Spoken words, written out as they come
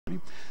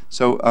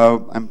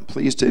I'm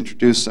pleased to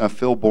introduce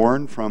Phil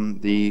Bourne from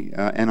the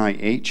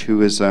NIH,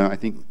 who is, I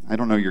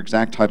don't know your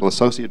exact title,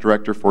 Associate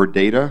Director for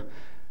Data,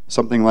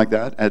 something like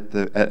that at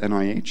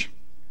NIH.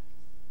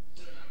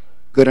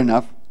 Good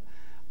enough.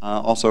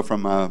 Also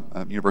from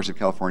University of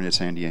California,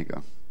 San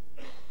Diego.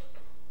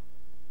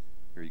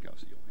 Here you go.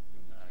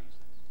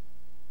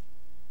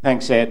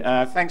 Thanks, Ed.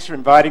 Thanks for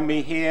inviting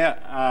me here.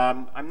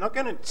 I'm not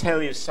going to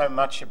tell you so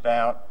much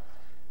about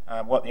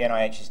what the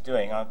NIH is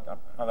doing,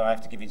 although I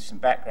have to give you some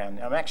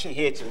background. I'm actually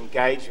here to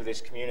engage with this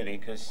community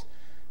because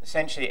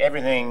essentially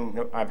everything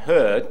that I've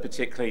heard,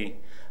 particularly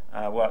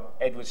what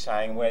Ed was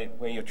saying, where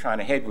you're trying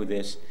to head with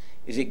this,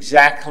 is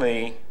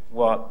exactly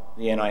what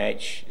the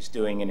NIH is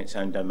doing in its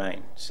own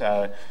domain.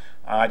 So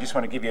I just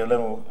want to give you a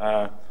little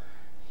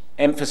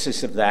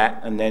emphasis of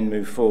that and then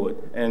move forward.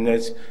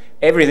 And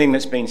everything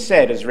that's been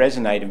said has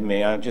resonated with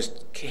me. I'll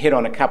just hit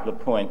on a couple of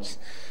points.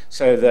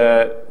 So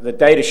the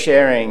data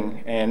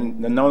sharing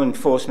and the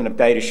non-enforcement of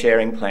data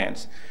sharing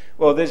plans.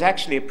 Well, there's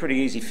actually a pretty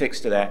easy fix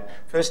to that.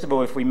 First of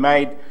all, if we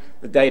made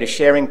the data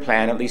sharing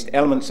plan, at least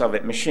elements of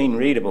it, machine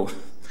readable,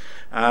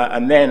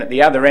 and then at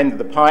the other end of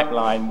the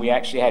pipeline, we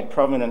actually had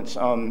provenance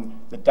on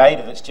the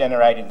data that's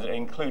generated that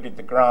included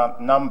the grant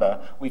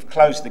number, we've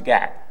closed the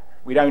gap.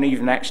 We don't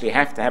even actually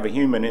have to have a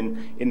human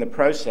in the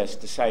process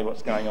to say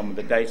what's going on with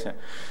the data.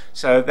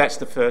 So that's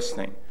the first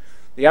thing.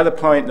 The other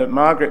point that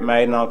Margaret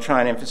made, and I'll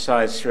try and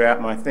emphasize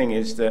throughout my thing,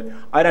 is that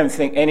I don't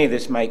think any of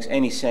this makes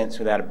any sense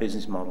without a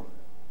business model.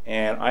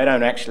 And I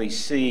don't actually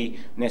see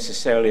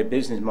necessarily a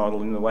business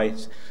model in the way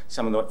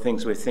some of the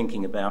things we're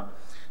thinking about.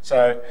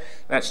 So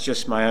that's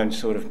just my own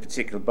sort of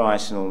particular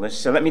bias in all this.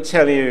 So let me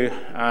tell you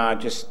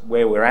just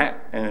where we're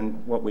at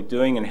and what we're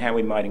doing and how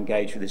we might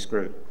engage with this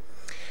group.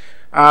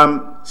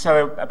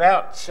 So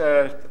about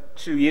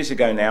 2 years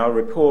ago now, a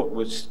report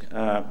was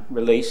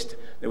released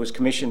that was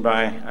commissioned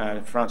by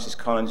Francis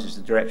Collins, who's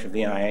the director of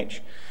the NIH.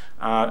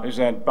 It was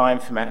a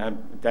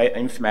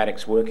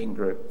bioinformatics working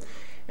group.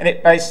 And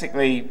it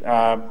basically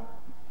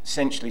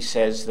essentially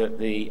says that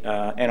the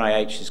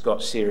NIH has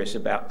got serious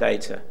about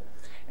data.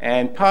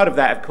 And part of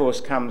that, of course,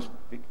 comes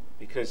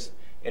because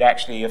it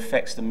actually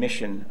affects the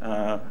mission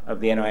of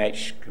the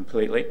NIH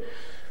completely.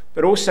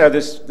 But also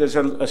there's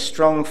a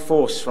strong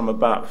force from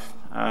above.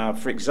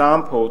 For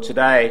example,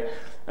 today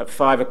at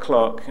 5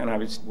 o'clock, and I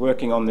was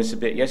working on this a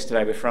bit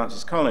yesterday with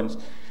Francis Collins,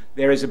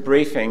 there is a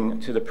briefing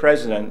to the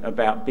president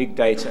about big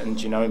data and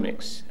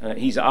genomics.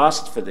 He's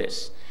asked for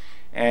this.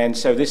 And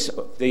so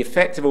the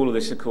effect of all of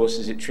this, of course,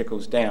 is it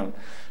trickles down.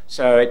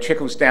 So it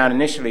trickles down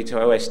initially to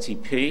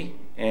OSTP,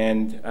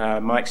 and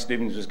Mike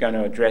Stevens was going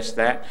to address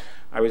that.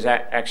 I was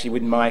actually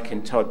with Mike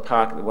and Todd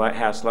Park at the White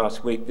House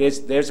last week.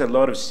 There's a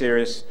lot of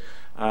serious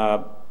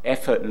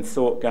effort and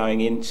thought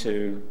going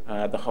into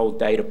the whole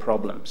data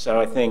problem. So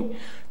I think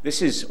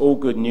this is all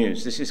good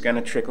news. This is going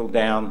to trickle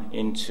down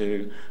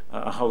into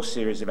a whole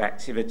series of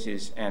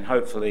activities and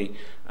hopefully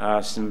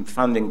some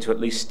funding to at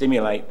least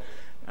stimulate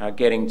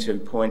getting to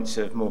points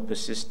of more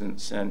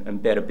persistence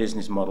and better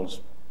business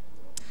models.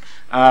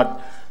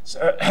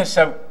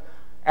 So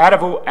out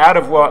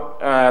of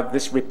what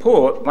this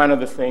report, one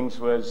of the things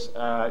was,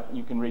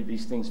 you can read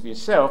these things for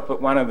yourself,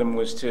 but one of them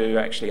was to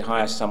actually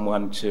hire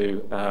someone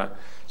to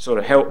sort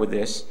of help with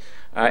this.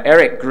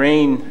 Eric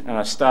Green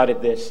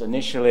started this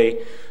initially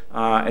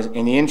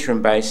in the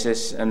interim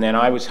basis, and then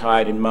I was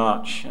hired in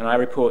March, and I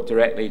report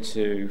directly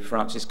to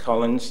Francis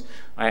Collins.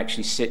 I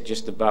actually sit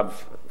just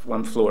above,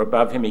 one floor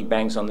above him. He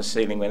bangs on the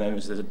ceiling when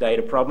there's a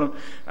data problem,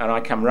 and I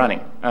come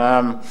running.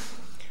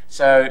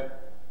 So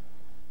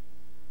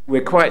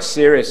we're quite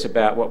serious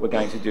about what we're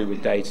going to do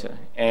with data.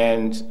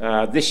 And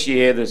this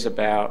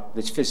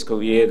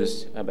fiscal year,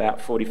 there's about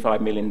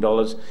 $45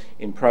 million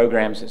in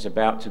programs that's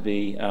about to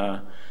be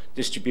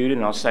distributed,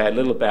 and I'll say a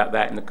little about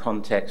that in the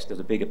context of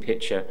the bigger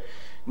picture.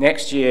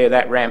 Next year,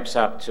 that ramps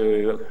up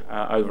to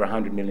over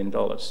 $100 million.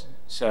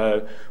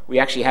 So we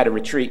actually had a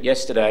retreat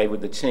yesterday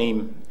with the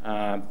team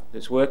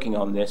that's working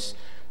on this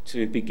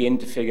to begin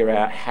to figure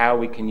out how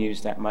we can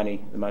use that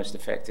money the most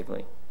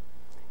effectively.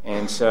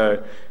 And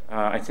so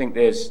I think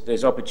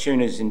there's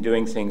opportunities in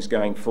doing things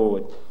going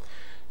forward.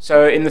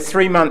 So in the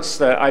 3 months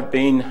that I've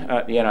been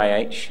at the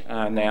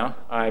NIH now,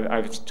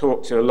 I've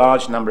talked to a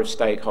large number of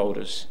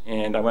stakeholders,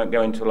 and I won't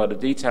go into a lot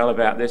of detail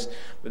about this,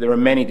 but there are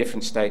many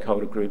different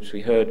stakeholder groups.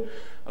 We heard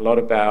a lot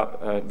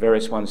about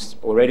various ones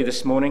already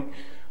this morning.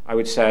 I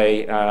would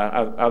say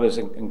others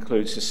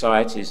include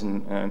societies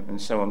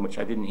and so on, which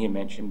I didn't hear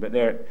mentioned, but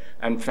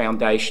and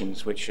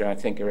foundations, which I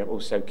think are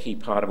also a key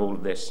part of all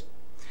of this.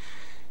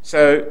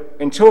 So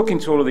in talking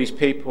to all of these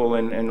people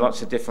in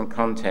lots of different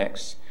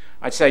contexts,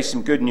 I'd say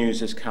some good news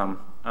has come.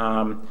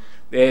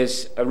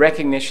 There's a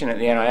recognition at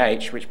the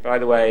NIH, which, by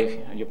the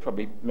way,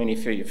 many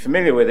of you are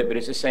familiar with it, but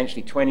it's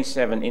essentially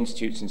 27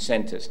 institutes and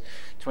centers,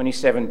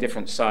 27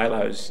 different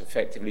silos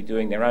effectively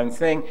doing their own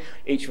thing,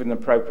 each with an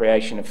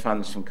appropriation of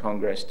funds from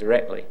Congress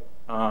directly.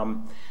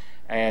 And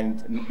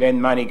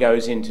then money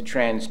goes into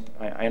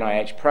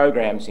NIH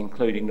programs,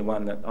 including the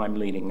one that I'm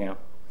leading now.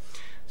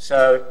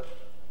 So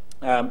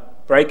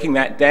breaking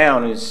that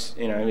down is,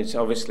 it's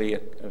obviously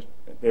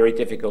very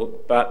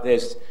difficult, but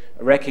there's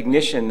a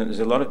recognition that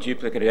there's a lot of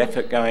duplicative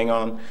effort going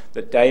on,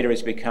 that data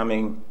is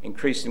becoming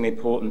increasingly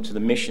important to the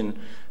mission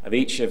of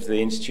each of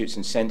the institutes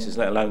and centres,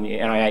 let alone the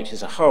NIH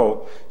as a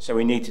whole, so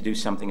we need to do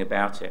something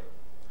about it.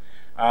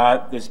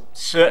 There's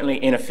certainly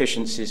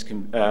efficiencies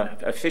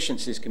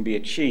can be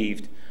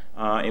achieved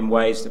in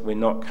ways that we're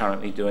not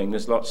currently doing.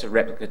 There's lots of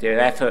replicative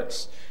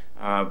efforts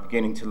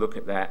beginning to look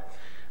at that.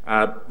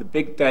 The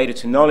Big Data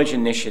to Knowledge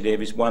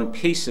initiative is one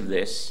piece of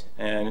this,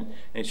 and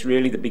it's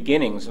really the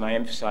beginnings, and I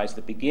emphasize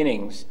the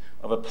beginnings,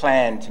 of a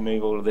plan to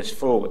move all of this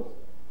forward.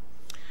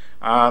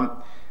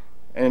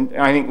 And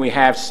I think we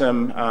have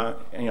some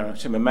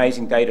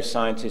amazing data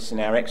scientists in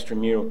our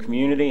extramural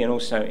community and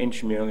also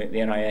intramural at the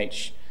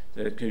NIH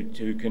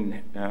who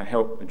can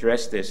help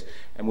address this.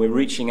 And we're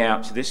reaching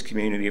out to this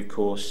community, of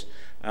course.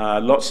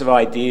 Lots of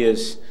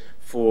ideas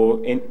for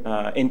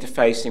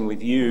interfacing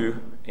with you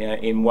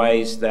in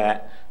ways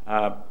that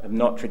have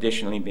not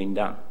traditionally been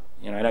done.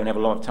 I don't have a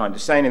lot of time to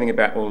say anything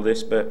about all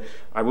this, but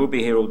I will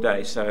be here all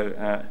day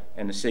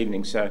and this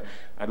evening, so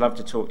I'd love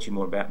to talk to you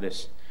more about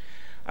this.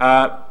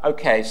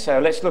 Okay, so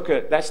let's look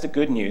at, that's the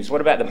good news.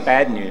 What about the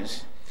bad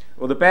news?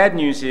 Well, the bad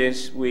news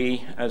is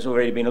we, as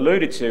already been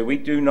alluded to, we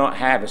do not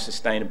have a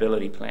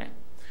sustainability plan.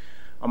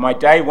 On my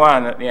day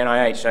one at the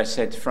NIH, I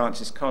said to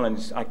Francis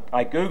Collins,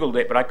 I Googled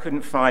it, but I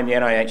couldn't find the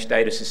NIH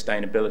Data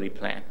Sustainability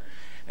Plan.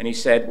 And he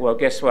said, well,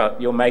 guess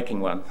what? You're making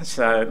one.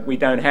 So we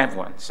don't have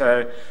one.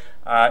 So,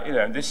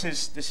 this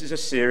is a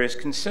serious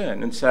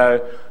concern. And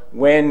so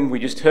when we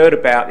just heard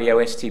about the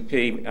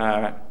OSTP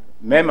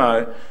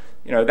memo,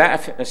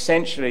 that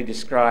essentially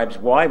describes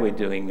why we're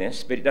doing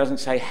this, but it doesn't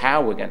say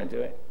how we're going to do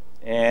it.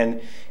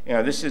 And,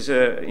 this is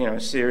a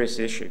serious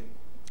issue.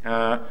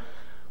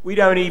 We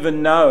don't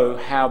even know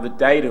how the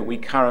data we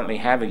currently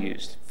have are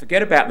used.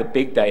 Forget about the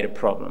big data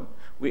problem.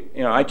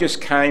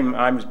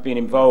 I've been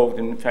involved,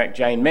 and in fact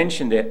Jane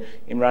mentioned it,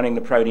 in running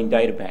the protein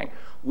data bank.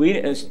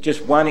 As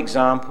just one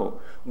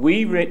example,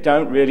 we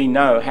don't really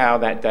know how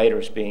that data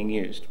is being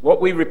used.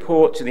 What we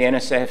report to the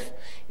NSF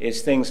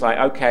is things like,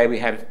 okay, we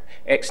have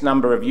X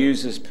number of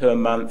users per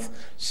month,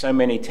 so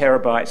many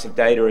terabytes of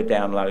data are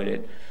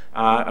downloaded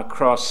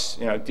across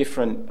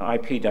different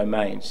IP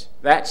domains.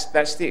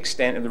 That's the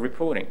extent of the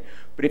reporting.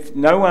 But if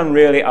no one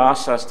really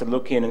asks us to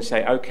look in and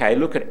say, okay,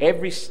 look at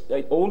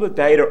all the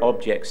data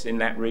objects in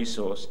that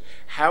resource,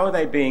 how are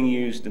they being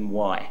used and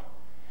why?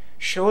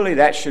 Surely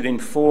that should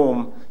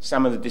inform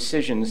some of the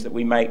decisions that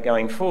we make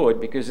going forward,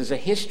 because there's a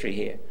history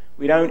here.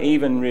 We don't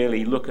even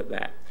really look at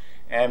that.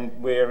 And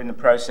we're in the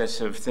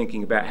process of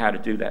thinking about how to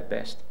do that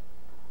best.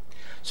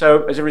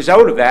 So as a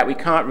result of that, we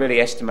can't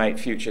really estimate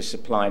future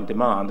supply and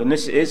demand. And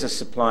this is a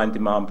supply and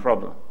demand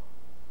problem,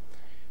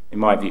 in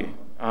my view.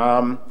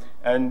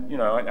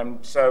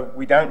 So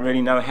we don't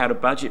really know how to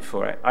budget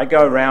for it. I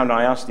go around,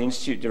 I ask the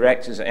institute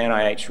directors at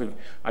NIH,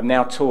 I've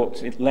now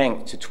talked at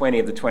length to 20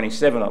 of the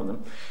 27 of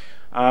them.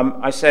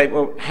 I say,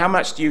 well, how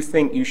much do you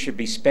think you should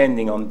be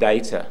spending on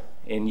data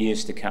in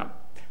years to come?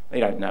 They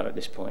don't know at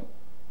this point.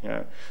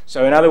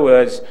 So in other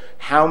words,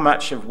 how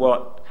much of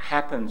what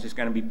happens is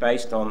going to be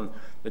based on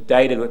the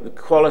data, the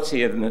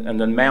quality and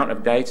the amount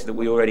of data that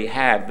we already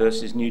have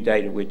versus new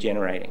data we're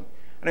generating?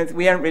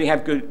 We don't really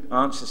have good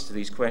answers to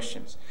these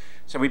questions.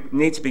 So we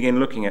need to begin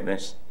looking at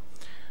this.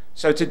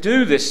 So to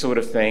do this sort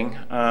of thing,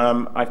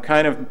 I've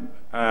kind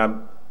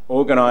of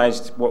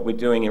organized what we're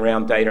doing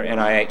around data at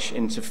NIH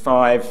into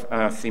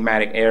 5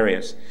 thematic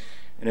areas.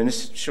 And in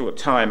this short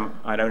time,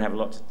 I don't have a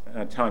lot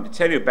of time to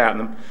tell you about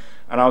them.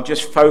 And I'll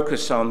just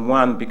focus on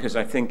one because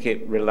I think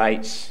it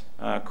relates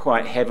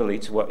quite heavily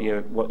to what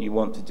you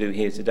want to do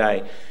here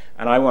today.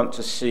 And I want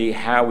to see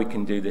how we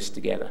can do this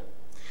together.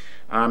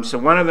 So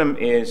one of them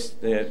is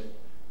the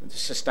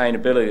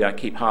sustainability that I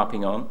keep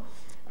harping on.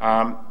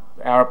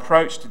 Our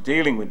approach to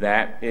dealing with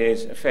that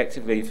is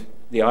effectively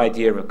the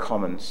idea of a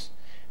commons.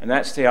 And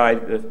that's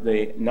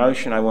the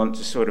notion I want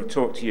to sort of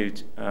talk to you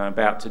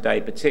about today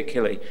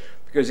particularly,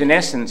 because in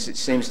essence it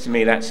seems to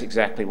me that's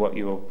exactly what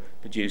you're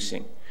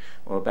producing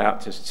or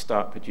about to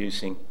start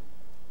producing.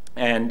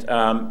 And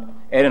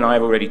Ed and I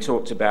have already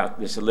talked about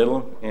this a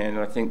little, and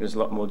I think there's a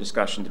lot more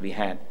discussion to be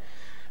had.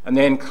 And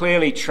then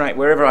clearly,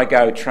 wherever I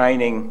go,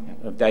 training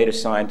of data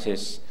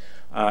scientists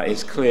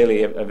is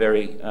clearly a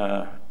very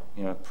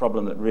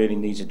problem that really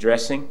needs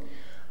addressing.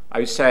 I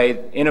would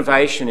say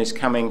innovation is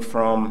coming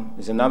from,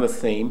 there's another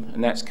theme,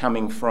 and that's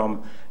coming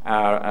from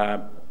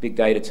our big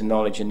data to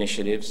knowledge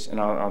initiatives, and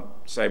I'll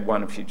say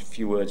a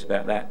few words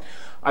about that.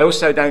 I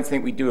also don't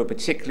think we do a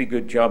particularly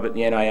good job at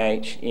the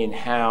NIH in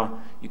how,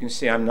 you can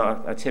see I'm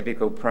not a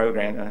typical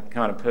program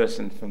kind of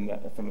person from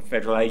a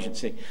federal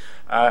agency.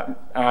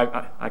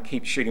 I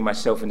keep shooting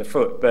myself in the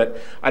foot,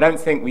 but I don't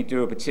think we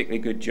do a particularly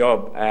good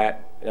job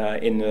at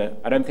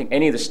I don't think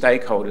any of the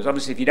stakeholders,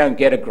 obviously if you don't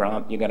get a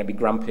grant, you're going to be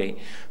grumpy,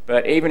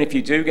 but even if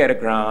you do get a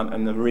grant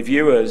and the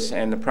reviewers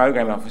and the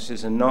program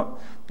officers are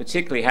not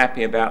particularly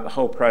happy about the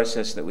whole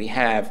process that we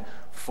have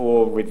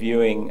for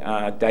reviewing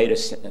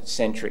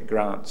data-centric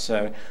grants.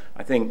 So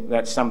I think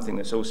that's something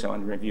that's also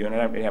under review, and I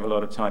don't really have a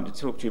lot of time to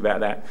talk to you about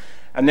that.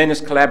 And then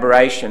there's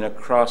collaboration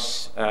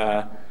across,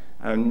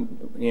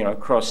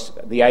 across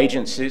the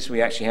agencies.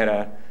 We actually had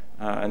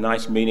a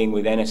nice meeting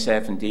with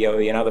NSF and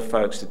DOE and other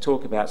folks to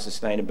talk about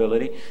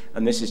sustainability,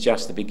 and this is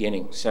just the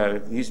beginning. So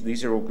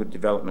these are all good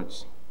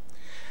developments.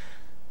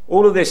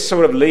 All of this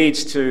sort of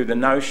leads to the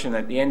notion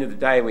that at the end of the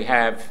day we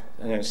have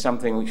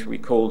something which we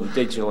call the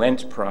digital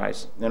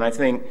enterprise. And I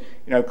think,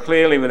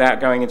 clearly without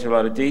going into a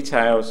lot of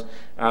details,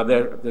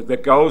 the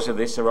goals of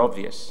this are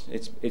obvious.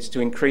 It's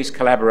to increase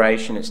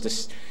collaboration,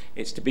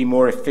 it's to be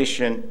more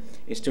efficient,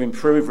 it's to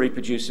improve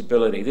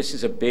reproducibility. This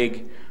is a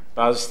big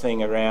buzz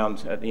thing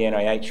around at the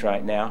NIH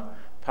right now,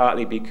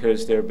 partly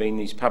because there have been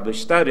these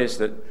published studies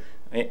that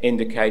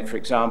indicate, for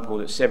example,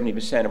 that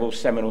 70% of all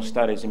seminal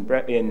studies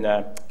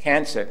in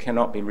cancer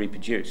cannot be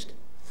reproduced.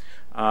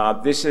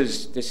 This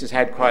has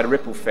had quite a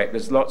ripple effect.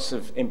 There's lots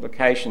of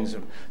implications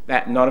of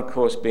that not, of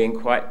course, being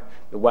quite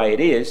the way it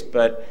is,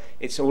 but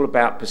it's all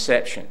about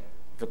perception.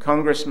 If a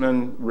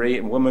congressman,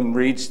 woman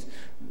reads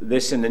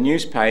this in the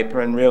newspaper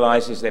and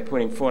realizes they're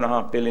putting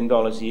 $4.5 billion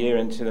a year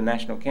into the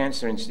National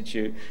Cancer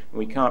Institute and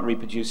we can't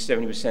reproduce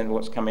 70% of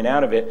what's coming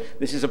out of it,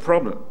 this is a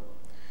problem.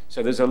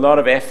 So there's a lot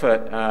of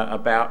effort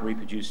about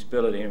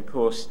reproducibility, and of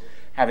course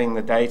having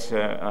the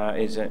data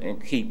is a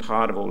key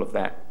part of all of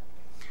that.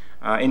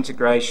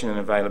 Integration and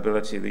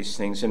availability of these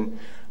things, and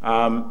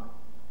I'm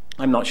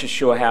not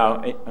sure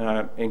how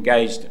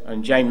engaged,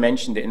 and Jane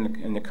mentioned it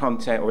in the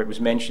context, or it was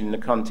mentioned in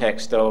the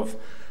context of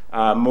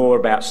more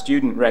about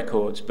student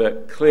records,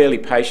 but clearly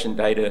patient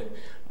data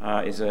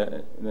and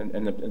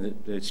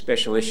the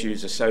special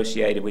issues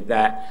associated with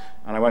that,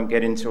 and I won't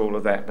get into all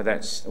of that, but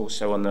that's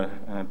also on the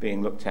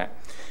being looked at.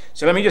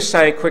 So let me just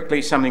say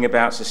quickly something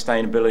about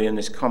sustainability and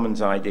this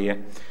commons idea.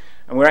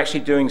 And we're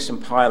actually doing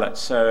some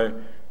pilots. So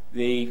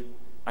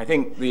I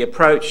think the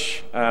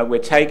approach we're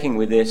taking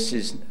with this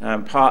is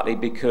partly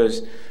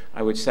because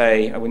I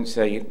wouldn't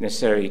say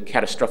necessarily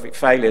catastrophic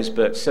failures,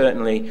 but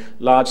certainly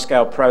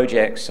large-scale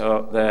projects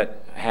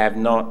that have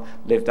not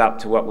lived up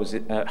to what was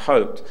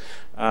hoped.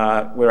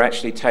 We're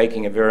actually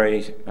taking a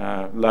very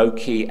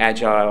low-key,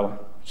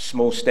 agile,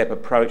 small-step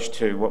approach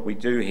to what we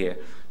do here.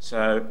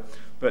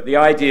 But the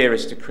idea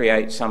is to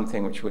create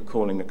something which we're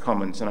calling the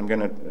commons, and I'm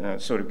going to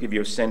sort of give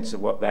you a sense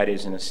of what that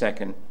is in a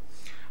second.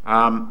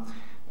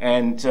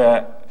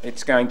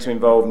 It's going to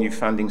involve new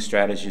funding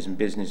strategies and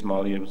business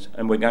models,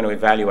 and we're going to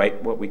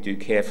evaluate what we do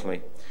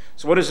carefully.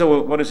 So what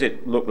does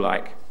it look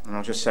like? And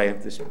I'll just say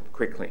this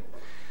quickly.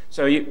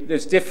 So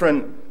there's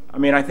different,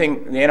 I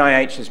think the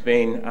NIH has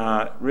been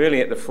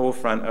really at the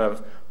forefront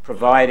of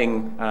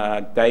providing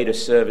data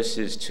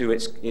services to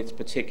its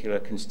particular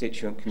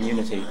constituent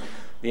community.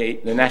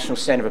 The National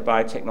Center for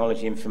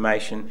Biotechnology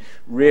Information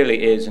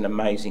really is an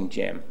amazing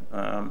gem.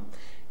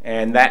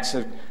 And that's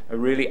a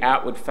really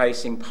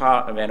outward-facing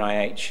part of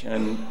NIH.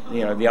 And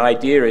the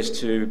idea is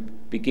to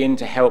begin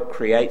to help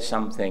create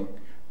something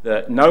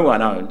that no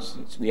one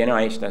owns. The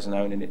NIH doesn't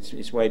own it.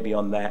 It's way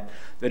beyond that.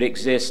 That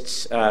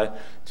exists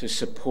to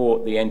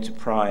support the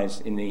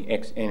enterprise in the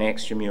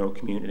extramural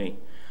community.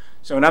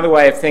 So another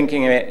way of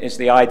thinking of it is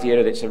the idea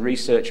that it's a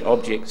research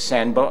object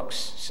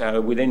sandbox. So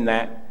within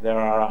that, there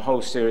are a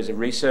whole series of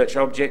research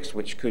objects,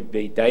 which could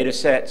be data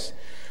sets.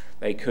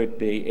 It could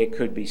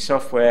be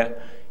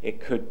software. It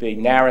could be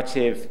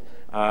narrative.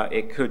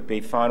 It could be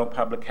final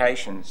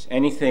publications.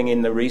 Anything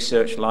in the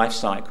research life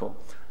cycle.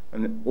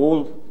 And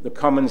all the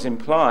commons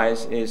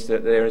implies is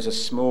that there is a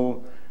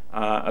small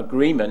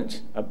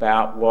agreement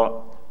about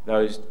what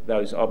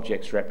those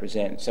objects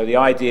represent. So the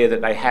idea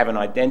that they have an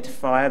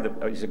identifier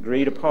that is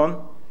agreed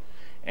upon,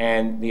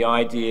 and the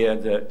idea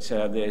that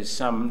there's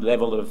some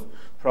level of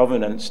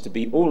provenance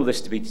all of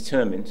this to be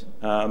determined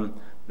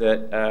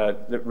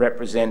that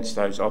represents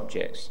those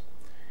objects.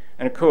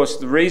 And of course,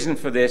 the reason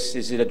for this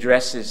is it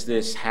addresses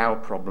this how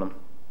problem.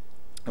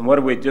 And what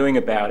are we doing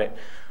about it?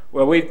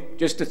 Well,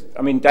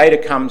 data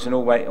comes in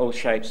all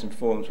shapes and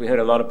forms. We heard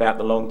a lot about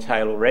the long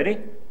tail already.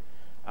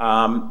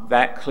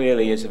 That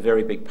clearly is a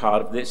very big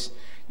part of this.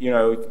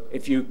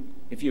 If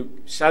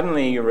you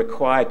suddenly you're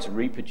required to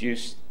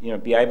reproduce,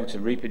 be able to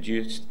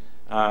reproduce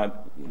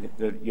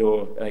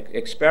your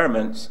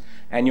experiments,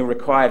 and you're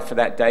required for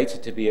that data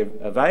to be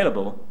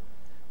available,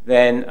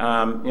 then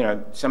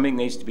something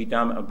needs to be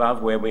done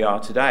above where we are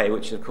today,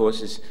 which of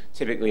course is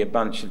typically a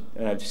bunch of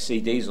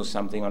CDs or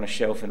something on a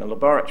shelf in a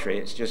laboratory.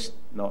 It's just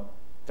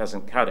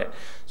doesn't cut it.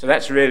 So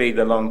that's really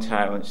the long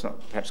tail, and it's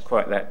not perhaps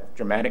quite that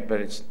dramatic, but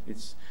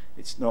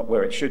it's not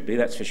where it should be,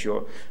 that's for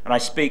sure. And I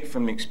speak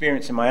from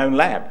experience in my own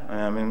lab.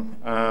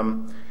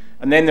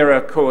 And then there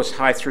are, of course,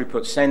 high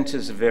throughput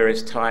centers of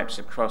various types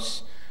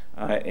across,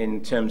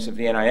 in terms of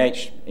the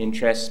NIH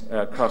interests,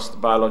 across the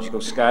biological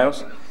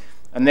scales.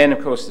 And then,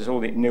 of course, there's all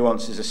the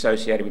nuances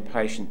associated with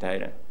patient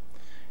data.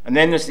 And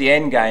then there's the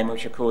end game,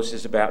 which, of course,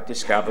 is about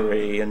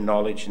discovery and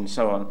knowledge and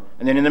so on.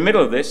 And then in the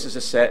middle of this is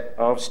a set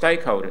of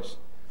stakeholders.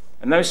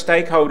 And those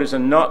stakeholders are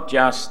not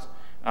just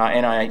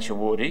NIH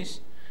awardees.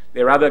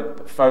 There are other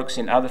folks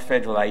in other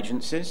federal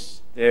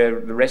agencies. the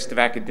rest of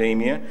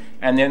academia,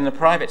 and then the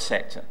private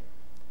sector.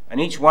 And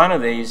each one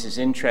of these is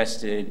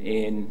interested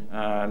in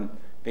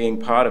being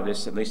part of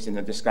this, at least in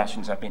the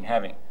discussions I've been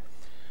having.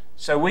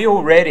 So we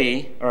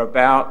already are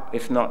about,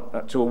 if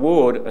not to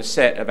award, a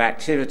set of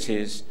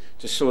activities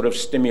to sort of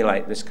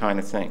stimulate this kind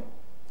of thing.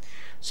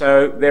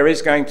 So there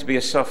is going to be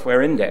a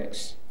software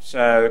index.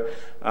 So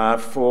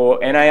for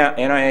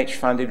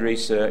NIH-funded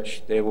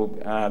research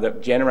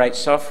that generates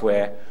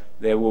software,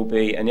 there will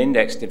be an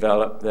index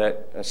developed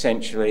that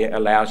essentially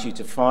allows you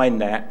to find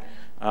that.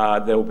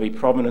 There will be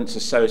provenance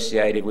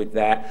associated with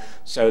that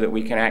so that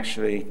we can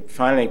actually,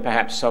 finally,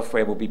 perhaps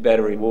software will be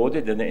better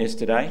rewarded than it is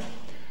today.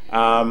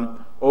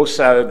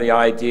 Also, the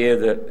idea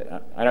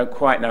that, I don't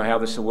quite know how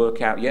this will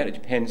work out yet, it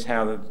depends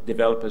how the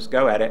developers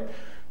go at it,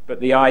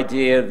 but the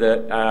idea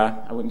that,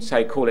 I wouldn't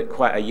say call it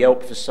quite a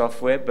Yelp for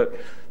software, but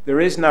there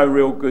is no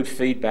real good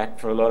feedback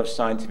for a lot of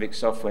scientific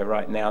software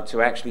right now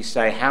to actually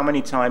say how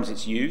many times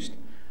it's used.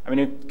 I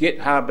mean,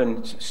 GitHub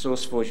and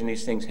SourceForge and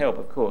these things help,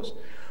 of course,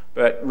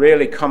 but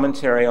really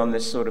commentary on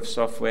this sort of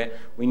software,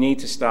 we need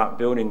to start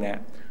building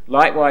that.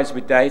 Likewise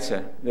with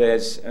data,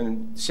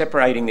 and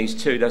separating these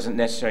two doesn't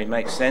necessarily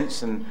make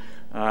sense, and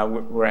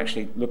we're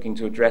actually looking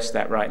to address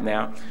that right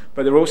now.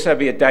 But there will also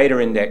be a data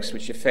index,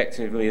 which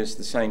effectively is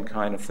the same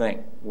kind of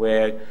thing,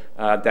 where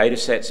data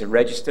sets are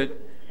registered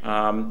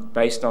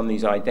based on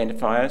these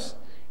identifiers,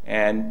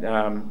 and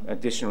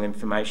additional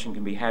information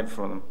can be had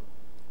from them.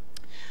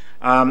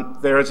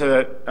 And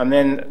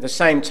then at the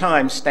same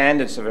time,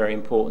 standards are very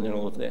important in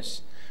all of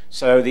this.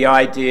 So the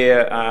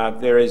idea,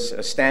 there is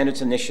a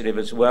standards initiative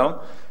as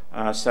well.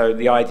 So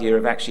the idea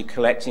of actually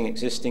collecting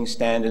existing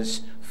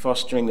standards,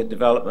 fostering the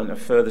development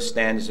of further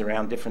standards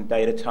around different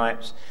data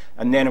types,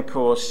 and then of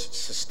course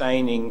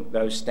sustaining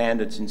those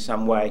standards in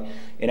some way.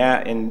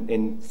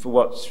 For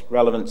what's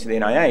relevant to the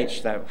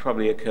NIH, that would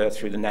probably occur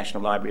through the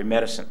National Library of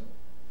Medicine,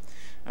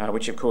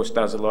 which of course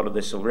does a lot of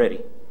this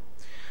already.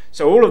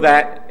 So all of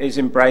that is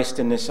embraced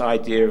in this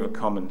idea of a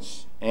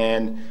commons.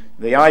 And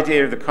the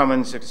idea of the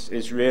commons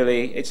is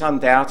really, it's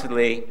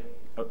undoubtedly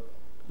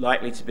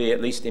likely to be,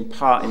 at least in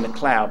part, in the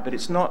cloud, but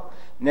it's not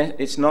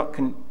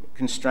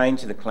constrained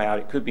to the cloud.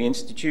 It could be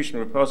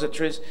institutional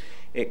repositories,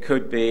 it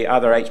could be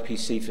other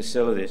HPC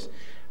facilities.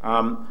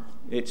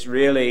 It's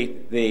really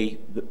the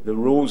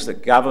rules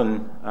that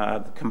govern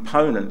the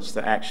components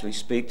that actually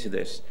speak to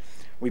this.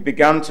 We've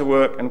begun to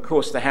work, and of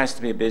course there has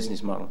to be a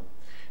business model.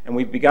 And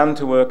we've begun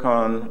to work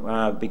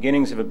on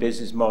beginnings of a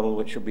business model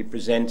which will be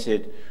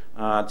presented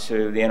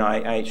to the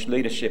NIH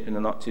leadership in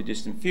the not too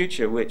distant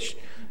future, which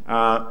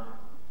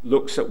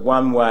looks at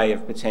one way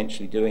of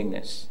potentially doing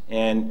this.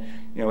 And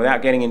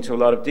without getting into a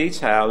lot of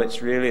detail,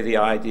 it's really the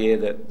idea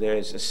that there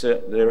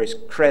is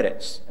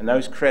credits, and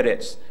those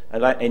credits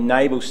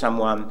enable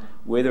someone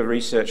with a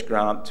research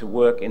grant to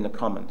work in the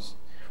commons.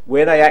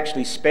 Where they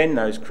actually spend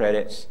those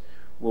credits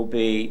will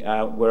be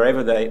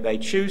wherever they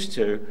choose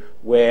to,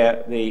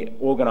 where the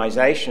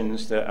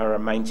organizations that are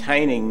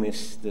maintaining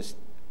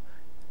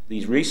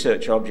these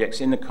research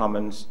objects in the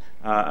commons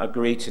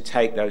agree to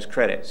take those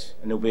credits.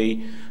 And there'll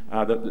be,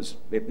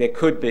 there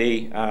could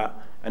be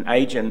an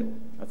agent,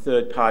 a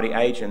third-party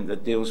agent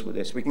that deals with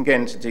this. We can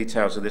get into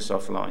details of this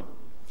offline.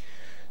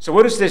 So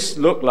what does this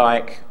look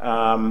like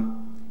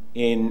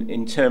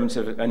in terms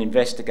of an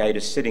investigator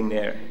sitting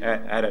there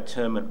at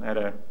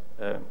a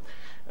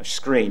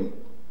screen?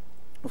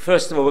 Well,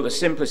 first of all, the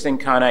simplest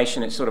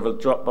incarnation is sort of a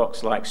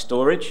Dropbox-like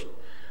storage,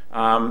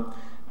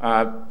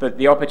 but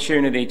the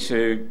opportunity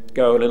to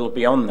go a little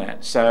beyond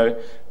that.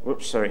 So,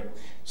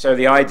 So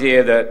the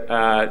idea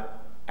that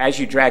as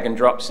you drag and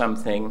drop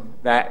something,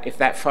 that if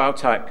that file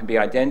type can be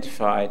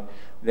identified,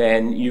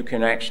 then you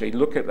can actually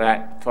look at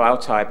that file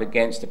type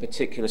against a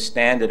particular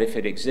standard if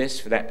it exists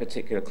for that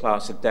particular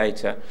class of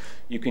data.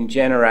 You can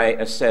generate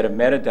a set of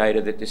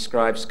metadata that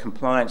describes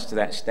compliance to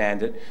that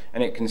standard,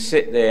 and it can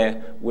sit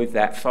there with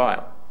that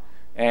file.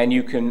 And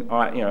you can,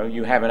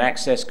 you have an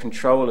access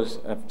control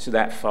to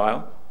that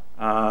file,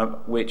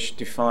 which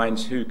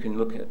defines who can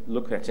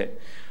look at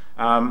it.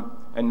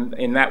 And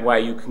in that way,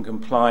 you can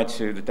comply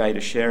to the data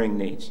sharing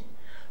needs.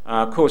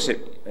 Of course,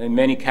 in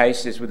many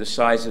cases, with the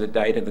size of the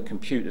data, the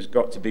computer's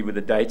got to be with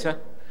the data.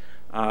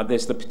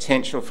 There's the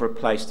potential for a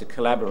place to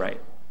collaborate.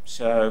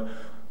 So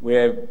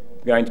we're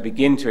going to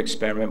begin to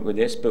experiment with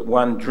this, but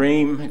one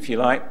dream, if you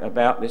like,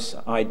 about this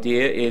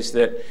idea is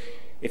that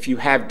if you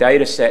have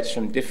data sets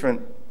from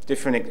different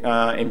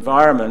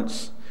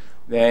environments,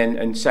 then,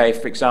 and say,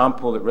 for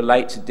example, that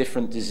relate to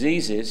different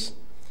diseases,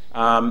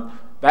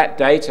 that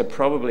data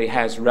probably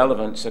has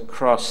relevance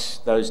across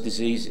those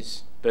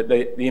diseases. But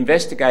the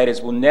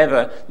investigators will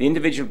never, the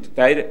individual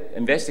data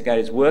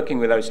investigators working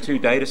with those two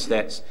data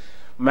sets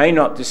may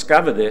not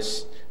discover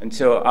this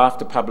until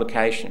after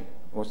publication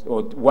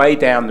or way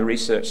down the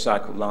research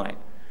cycle line.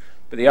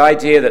 But the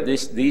idea that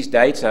these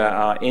data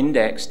are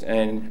indexed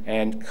and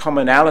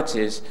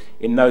commonalities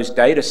in those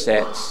data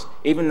sets,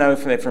 even though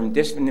they're from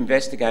different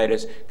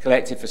investigators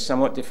collected for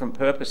somewhat different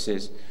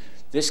purposes,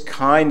 this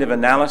kind of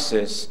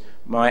analysis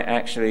might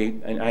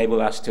actually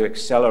enable us to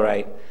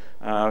accelerate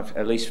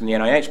at least from the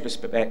NIH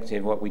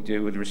perspective, what we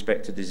do with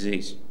respect to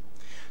disease.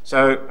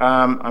 So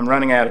I'm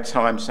running out of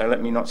time, so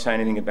let me not say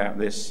anything about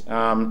this.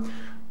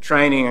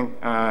 Training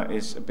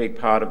is a big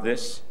part of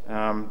this,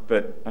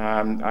 but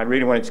I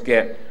really wanted to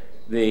get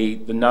the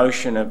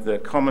notion of the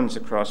commons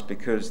across,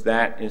 because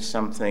that is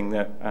something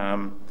that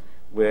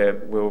we're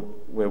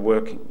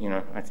working,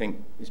 I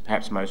think is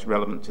perhaps most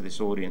relevant to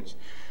this audience.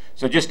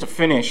 So just to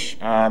finish,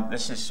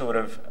 this is sort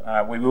of,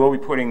 we will be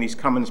putting these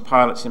commons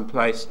pilots in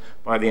place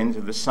by the end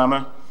of the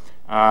summer.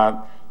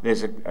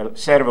 There's a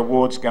set of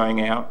awards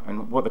going out,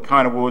 and what the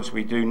kind of awards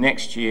we do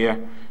next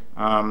year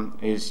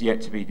is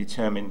yet to be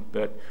determined,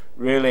 but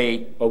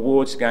really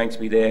awards are going to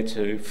be there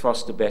to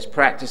foster best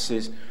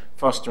practices,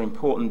 foster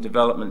important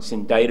developments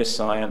in data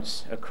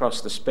science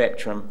across the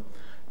spectrum,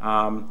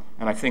 and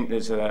I think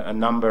there's a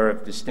number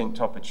of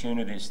distinct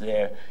opportunities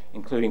there,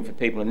 including for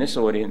people in this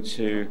audience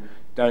who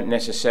don't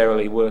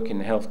necessarily work in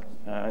the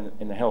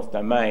health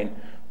domain,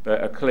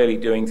 but are clearly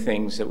doing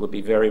things that would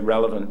be very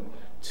relevant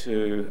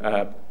to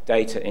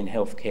data in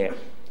healthcare.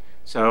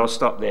 So I'll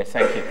stop there.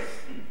 Thank you.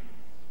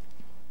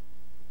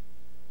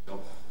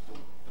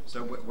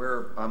 So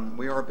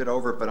we are a bit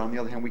over, but on the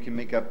other hand, we can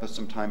make up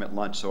some time at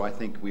lunch. So I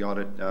think we ought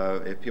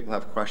to, if people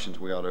have questions,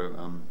 we ought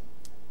to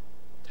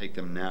take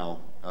them now,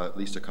 at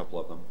least a couple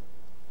of them.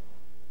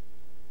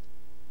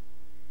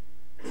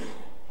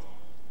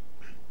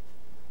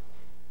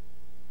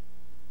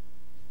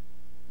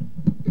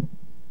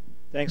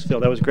 Thanks, Phil.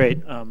 That was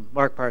great.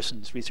 Mark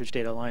Parsons, Research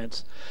Data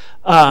Alliance.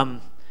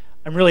 I'm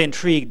really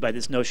intrigued by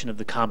this notion of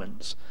the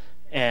commons,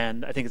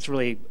 and I think it's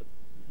really,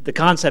 the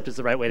concept is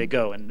the right way to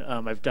go. And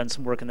I've done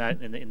some work in that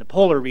in the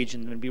polar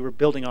region, and we were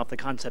building off the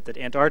concept that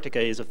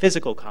Antarctica is a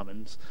physical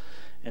commons,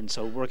 and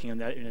so working on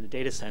that in a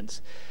data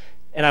sense.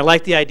 And I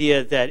like the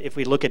idea that if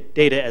we look at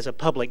data as a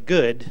public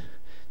good,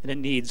 then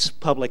it needs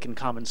public and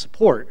common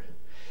support.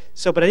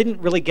 So, but I didn't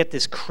really get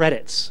this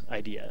credits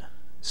idea.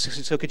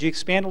 So could you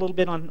expand a little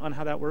bit on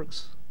how that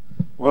works?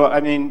 Well, I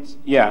mean,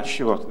 yeah,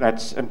 sure.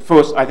 And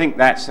first, I think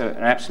that's an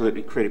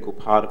absolutely critical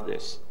part of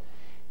this.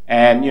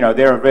 And,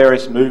 there are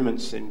various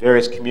movements in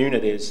various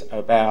communities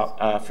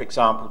about, for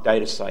example,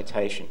 data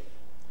citation.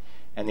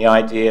 And the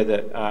idea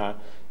that,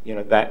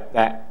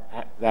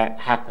 that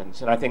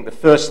happens. And I think the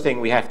first thing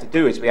we have to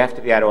do is we have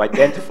to be able to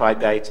identify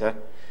data.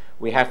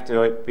 We have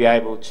to be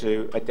able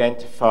to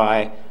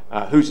identify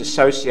who's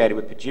associated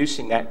with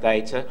producing that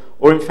data,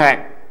 or in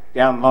fact,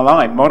 down the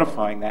line,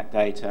 modifying that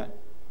data,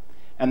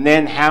 and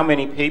then how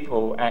many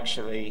people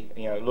actually,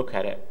 look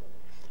at it.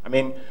 I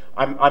mean,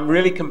 I'm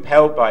really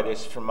compelled by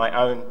this from my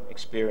own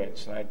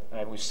experience, and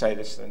I always say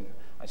this, and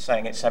I'm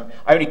saying it. So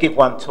I only give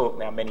one talk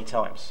now many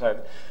times,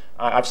 so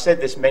I've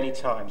said this many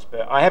times,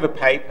 but I have a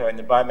paper in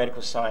the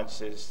biomedical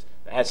sciences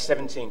that has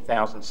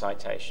 17,000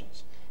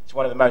 citations. It's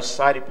one of the most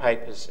cited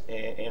papers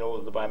in all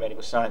of the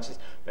biomedical sciences,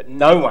 but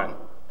no one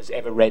has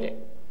ever read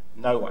it.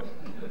 No one.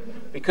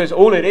 Because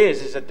all it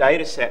is a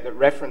data set that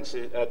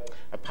references,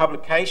 a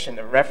publication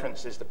that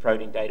references the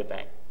protein data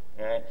bank.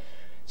 Right?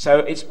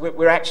 So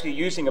we're actually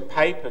using a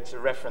paper to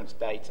reference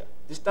data.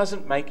 This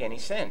doesn't make any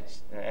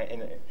sense,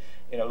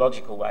 in a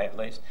logical way at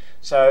least.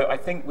 So I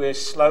think we're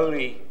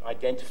slowly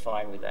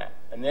identifying with that.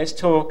 And there's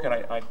talk,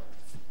 and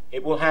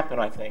it will happen,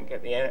 I think,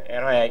 at the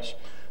NIH.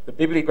 The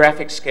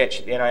bibliographic sketch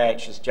at the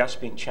NIH has just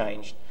been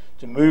changed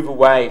to move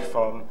away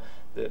from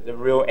the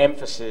real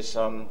emphasis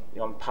on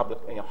public,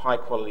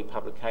 high-quality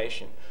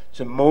publication,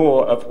 to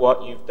more of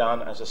what you've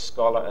done as a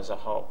scholar as a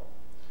whole.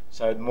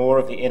 So more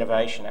of the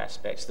innovation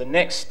aspects. The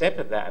next step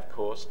of that, of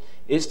course,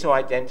 is to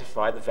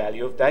identify the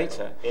value of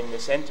data in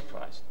this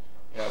enterprise.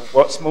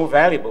 What's more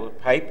valuable, a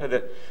paper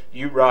that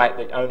you write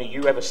that only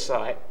you ever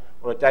cite,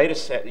 or a data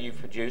set that you've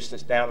produced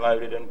that's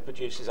downloaded and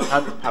produces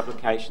 100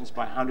 publications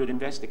by 100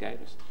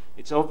 investigators?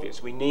 It's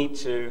obvious. We need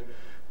to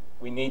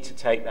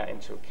take that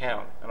into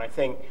account. And I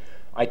think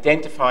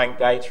identifying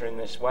data in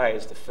this way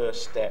is the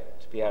first step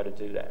to be able to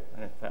do that. I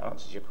don't know if that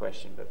answers your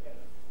question, but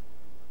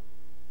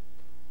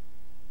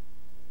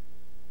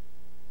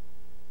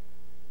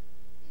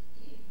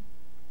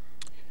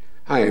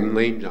hi, I'm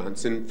Lane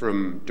Johnson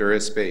from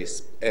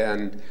Duraspace,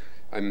 and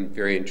I'm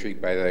very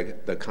intrigued by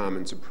the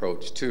commons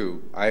approach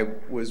too. I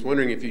was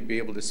wondering if you'd be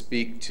able to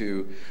speak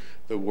to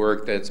the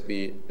work that's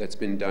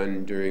been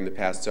done during the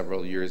past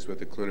several years with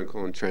the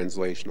Clinical and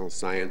Translational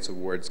Science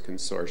Awards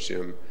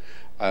Consortium.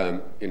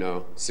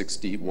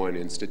 61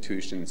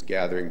 institutions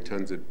gathering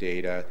tons of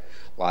data,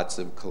 lots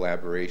of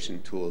collaboration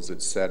tools,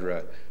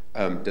 etc.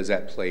 Does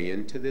that play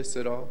into this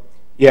at all?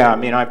 yeah, I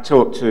mean, I've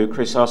talked to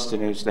Chris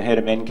Austin, who's the head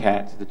of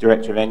NCAT, the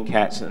director of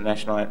NCATs at the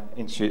National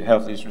Institute of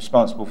Health, who's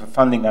responsible for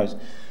funding those.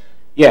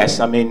 Yes,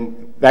 I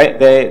mean,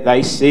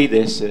 they see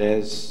this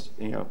as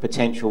a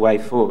potential way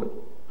forward.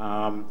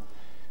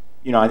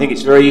 I think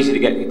it's very easy to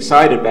get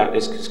excited about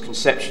this because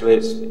conceptually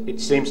it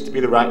seems to be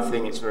the right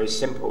thing. It's very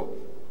simple.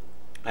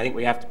 I think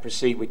we have to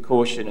proceed with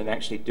caution and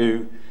actually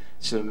do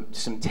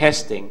some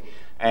testing.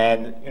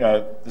 And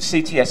the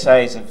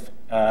CTSAs have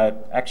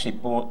actually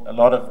brought a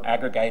lot of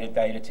aggregated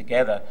data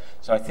together.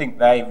 So I think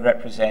they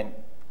represent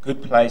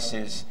good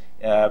places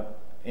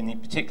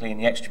particularly in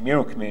the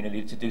extramural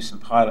community, to do some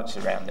pilots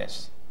around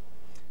this.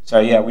 So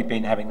yeah, we've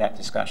been having that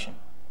discussion.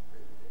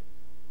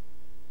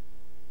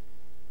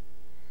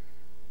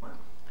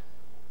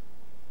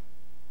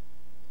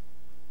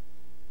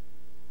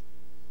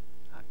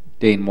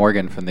 Dane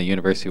Morgan from the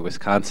University of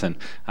Wisconsin.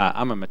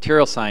 I'm a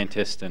material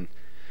scientist, and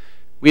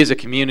we as a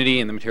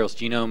community and the Materials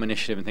Genome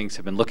Initiative and things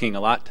have been looking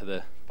a lot to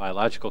the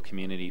biological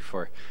community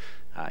for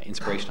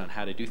inspiration on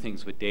how to do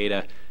things with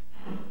data.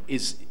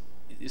 Is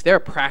there a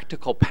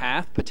practical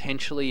path,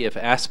 potentially, if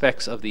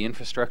aspects of the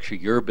infrastructure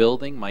you're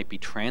building might be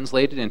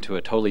translated into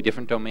a totally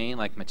different domain,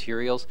 like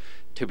materials,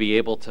 to be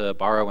able to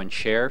borrow and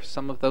share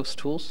some of those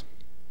tools?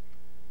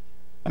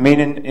 I mean,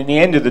 in the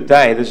end of the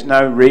day, there's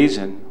no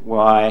reason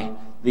why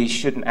these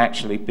shouldn't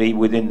actually be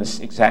within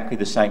exactly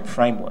the same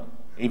framework,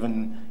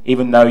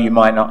 even though you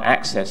might not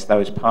access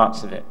those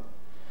parts of it.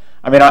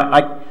 I mean,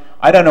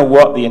 I don't know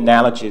what the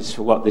analogies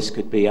for what this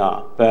could be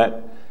are,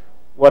 but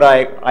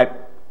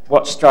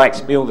what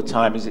strikes me all the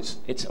time is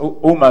it's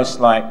almost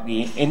like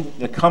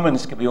the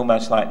commons could be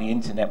almost like the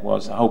internet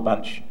was a whole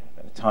bunch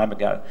of time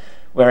ago,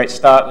 where it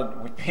started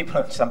with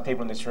people. Some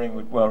people in this room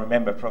would well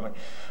remember probably,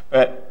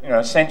 but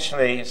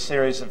essentially a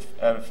series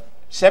of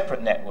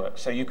separate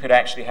networks. So you could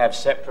actually have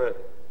separate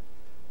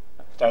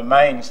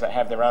domains that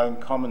have their own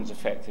commons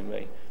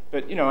effectively.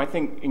 But I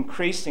think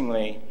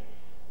increasingly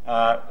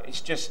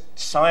it's just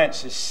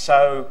science is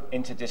so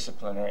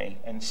interdisciplinary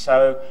and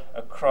so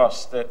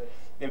across that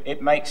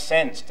it makes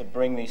sense to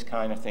bring these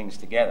kind of things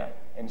together.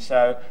 And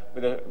so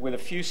with a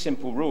few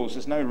simple rules,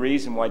 there's no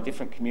reason why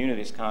different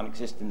communities can't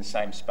exist in the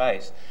same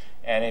space.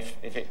 And if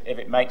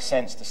it makes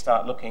sense to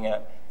start looking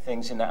at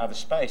things in that other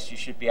space, you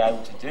should be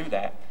able to do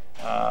that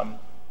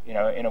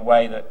in a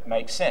way that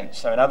makes sense.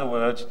 So in other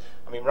words,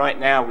 I mean, right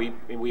now we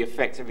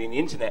effectively in the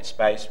internet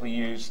space we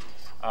use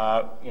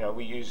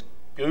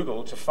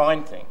Google to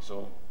find things,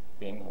 or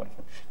being one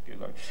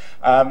Google.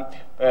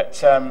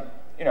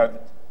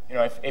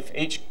 If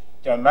each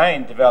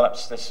domain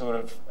develops the sort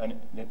of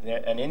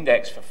an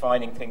index for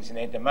finding things in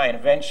their domain,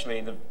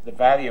 eventually the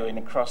value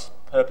in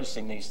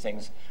cross-purposing these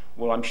things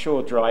will, I'm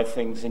sure, drive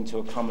things into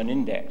a common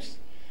index.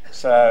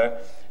 So,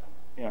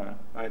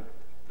 at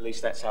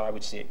least that's how I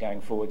would see it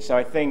going forward. So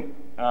I think,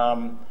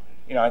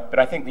 but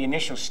I think the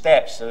initial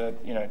steps are,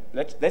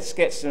 let's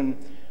get some.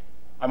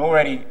 I'm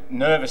already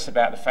nervous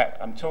about the fact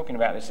I'm talking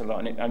about this a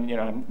lot,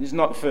 and this is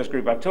not the first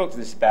group I've talked to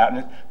this about,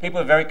 and people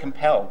are very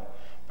compelled.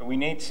 But we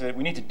need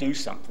to do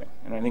something,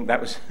 and I think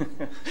that's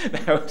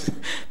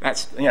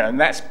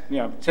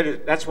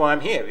why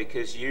I'm here,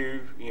 because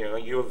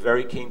you're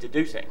very keen to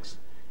do things,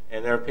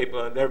 and there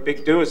are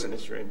big doers in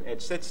this room.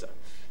 Ed said so,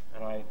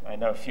 and I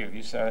know a few of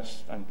you, so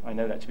I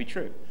know that to be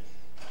true.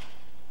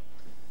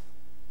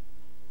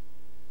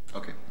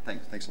 Okay,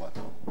 thanks a lot.